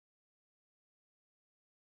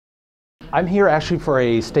I'm here actually for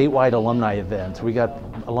a statewide alumni event. We got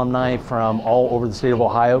alumni from all over the state of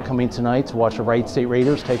Ohio coming tonight to watch the Wright State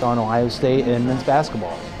Raiders take on Ohio State in men's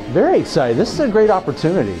basketball. Very excited. This is a great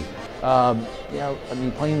opportunity.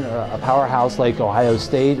 Playing a powerhouse like Ohio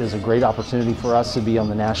State is a great opportunity for us to be on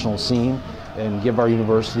the national scene and give our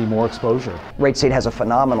university more exposure. Wright State has a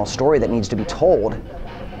phenomenal story that needs to be told,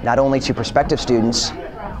 not only to prospective students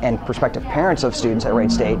and prospective parents of students at Wright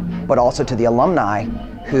State, but also to the alumni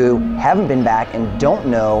who haven't been back and don't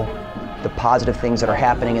know the positive things that are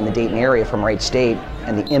happening in the Dayton area from Wright State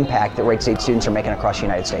and the impact that Wright State students are making across the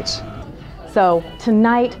United States. So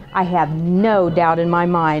tonight, I have no doubt in my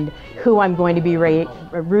mind who I'm going to be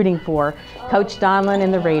rooting for, Coach Donlin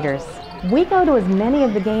and the Raiders. We go to as many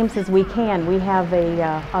of the games as we can. We have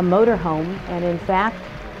a motorhome, and in fact,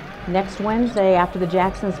 next Wednesday after the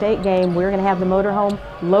Jackson State game, we're going to have the motorhome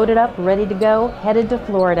loaded up, ready to go, headed to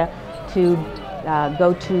Florida to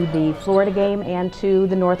go to the Florida game and to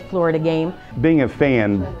the North Florida game. Being a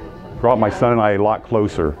fan brought my son and I a lot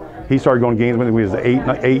closer. He started going to games when he was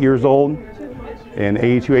 8 years old. In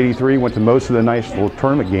 82, 83, went to most of the national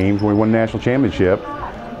tournament games when we won the national championship.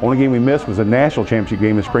 Only game we missed was a national championship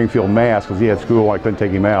game in Springfield, Mass, because he had school and I couldn't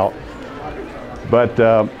take him out. But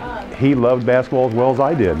he loved basketball as well as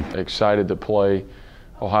I did. Excited to play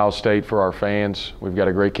Ohio State for our fans. We've got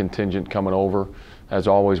a great contingent coming over. As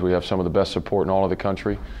always, we have some of the best support in all of the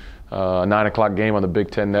country. A 9 o'clock game on the Big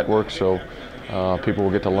Ten Network, so people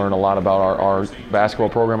will get to learn a lot about our basketball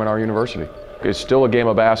program and our university. It's still a game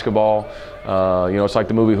of basketball. It's like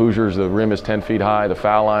the movie Hoosiers. The rim is 10 feet high. The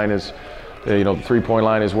foul line is, the three-point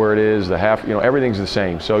line is where it is. The half, everything's the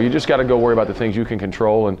same. So you just got to go worry about the things you can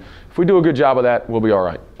control. And if we do a good job of that, we'll be all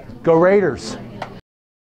right. Go Raiders!